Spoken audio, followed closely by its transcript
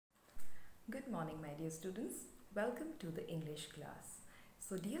morning, my dear students. Welcome to the English class.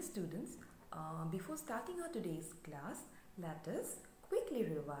 So, dear students, before starting our today's class, let us quickly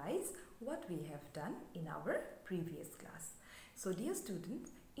revise what we have done in our previous class. So, dear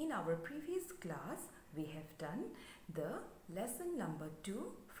students, in our previous class, we have done the lesson number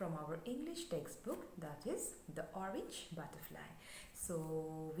 2 from our English textbook, that is the orange butterfly.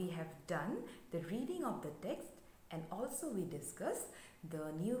 So, we have done the reading of the text, and also we discussed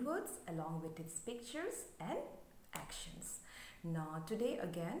the new words along with its pictures and actions. Now today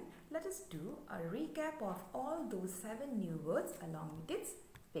again let us do a recap of all those 7 new words along with its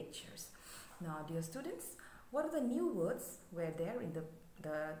pictures. Now dear students, what are the new words were there in the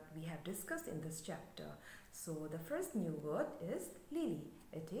we have discussed in this chapter? So the first new word is lily.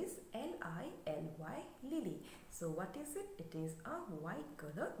 It is L-I-L-Y, lily. So what is it? It is a white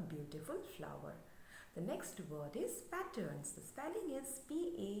colored beautiful flower. The next word is patterns. The spelling is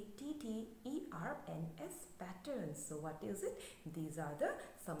P-A-T-T-E-R-N-S, patterns. So what is it? These are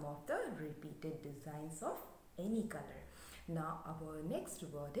some of the repeated designs of any color. Now our next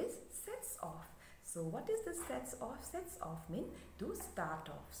word is sets off. So what is the sets off? Sets off mean to start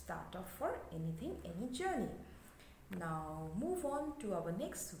off. Start off for anything, any journey. Now move on to our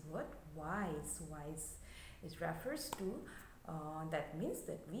next word, wise. Wise. It refers to that means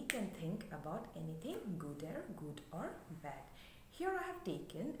that we can think about anything good or bad. Here I have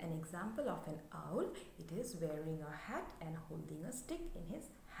taken an example of an owl. It is wearing a hat and holding a stick in his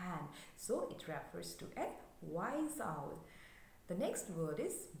hand. So it refers to a wise owl. The next word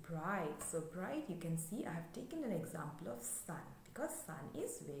is bright. So bright, you can see I have taken an example of sun, because sun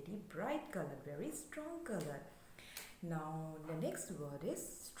is very bright color, very strong color. Now the next word is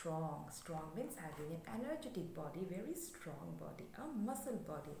strong. Strong means having an energetic body, very strong body, a muscle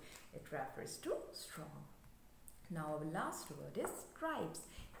body. It refers to strong. Now our last word is stripes.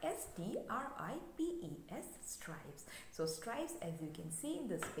 S-T-R-I-P-E-S, stripes. So stripes, as you can see in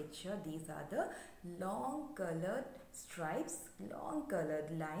this picture, these are the long colored stripes, long colored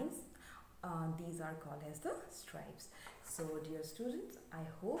lines. These are called as the stripes. So dear students, I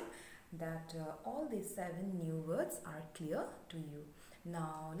hope that all these 7 new words are clear to you.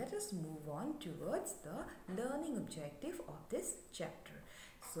 Now let us move on towards the learning objective of this chapter.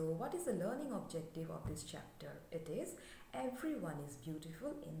 So what is the learning objective of this chapter? It is everyone is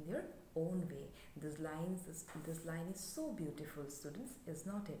beautiful in their own way. This line is so beautiful, students, is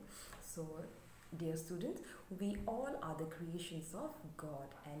not it? So dear students, we all are the creations of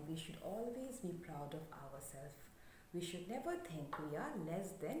God, and we should always be proud of ourselves. We should never think we are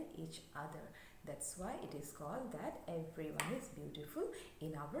less than each other. That's why it is called that everyone is beautiful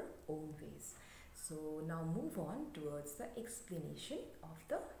in our own ways. So now move on towards the explanation of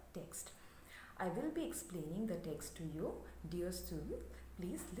the text. I will be explaining the text to you. Dear students,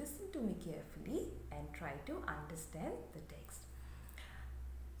 please listen to me carefully and try to understand the text.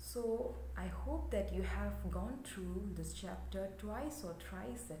 So I hope that you have gone through this chapter twice or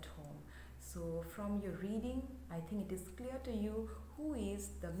thrice at home. So from your reading, I think it is clear to you who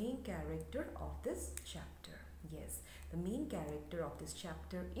is the main character of this chapter. Yes, the main character of this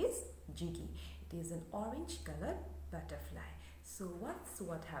chapter is Jiggy. It is an orange colored butterfly. So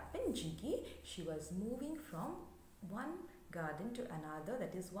what happened? Jiggy, she was moving from one garden to another,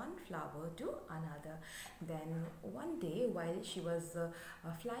 that is one flower to another. Then one day while she was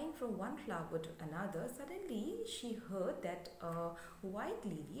flying from one flower to another, suddenly she heard that white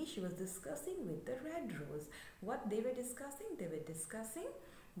lily, she was discussing with the red rose. What they were discussing? They were discussing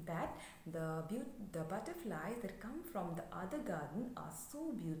that the butterflies that come from the other garden are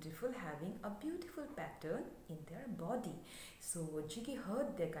so beautiful, having a beautiful pattern in their body. So Jiggy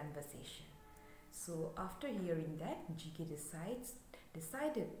heard their conversation. So after hearing that, Jiggy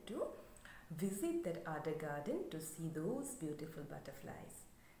decided to visit that other garden to see those beautiful butterflies.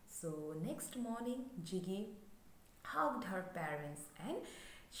 So next morning, Jiggy hugged her parents and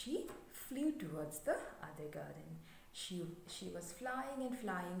she flew towards the other garden. She was flying and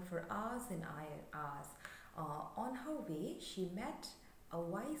flying for hours and hours. On her way, she met a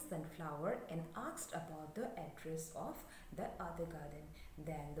wise sunflower and asked about the address of the other garden.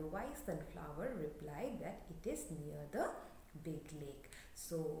 Then the wise sunflower replied that it is near the big lake.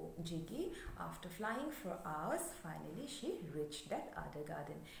 So Jiggy, after flying for hours, finally she reached that other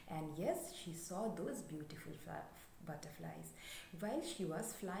garden, and yes, she saw those beautiful butterflies. While she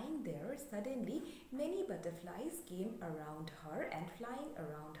was flying there, suddenly many butterflies came around her and flying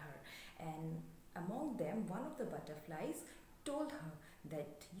around her, and among them one of the butterflies told her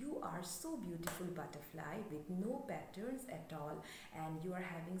that you are so beautiful butterfly with no patterns at all, and you are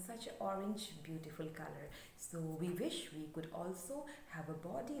having such an orange beautiful color. So we wish we could also have a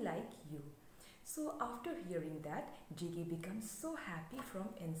body like you. So after hearing that, Jiggy becomes so happy from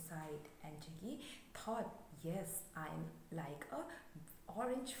inside, and Jiggy thought, yes, I'm like a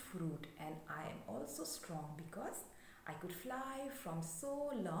orange fruit and I am also strong because I could fly from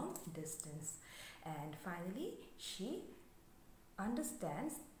so long distance. And finally she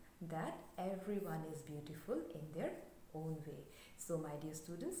understands that everyone is beautiful in their own way. So my dear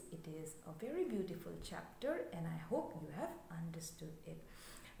students, it is a very beautiful chapter and I hope you have understood it.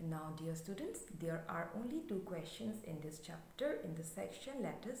 Now dear students, there are only 2 questions in this chapter in the section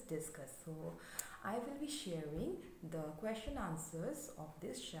let us discuss. So I will be sharing the question answers of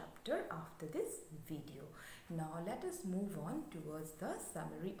this chapter after this video. Now let us move on towards the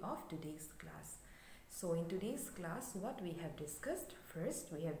summary of today's class. So in today's class, what we have discussed,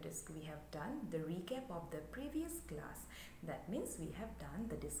 first we have done the recap of the previous class. That means we have done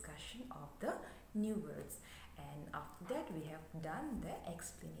the discussion of the new words, and after that we have done the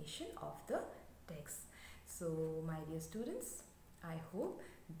explanation of the text. So my dear students, I hope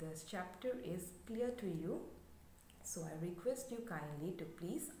this chapter is clear to you. So I request you kindly to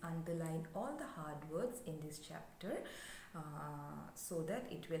please underline all the hard words in this chapter so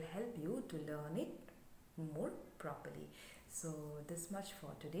that it will help you to learn it more properly. So this much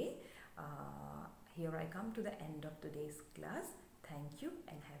for today. Here I come to the end of today's class. Thank you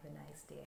and have a nice day.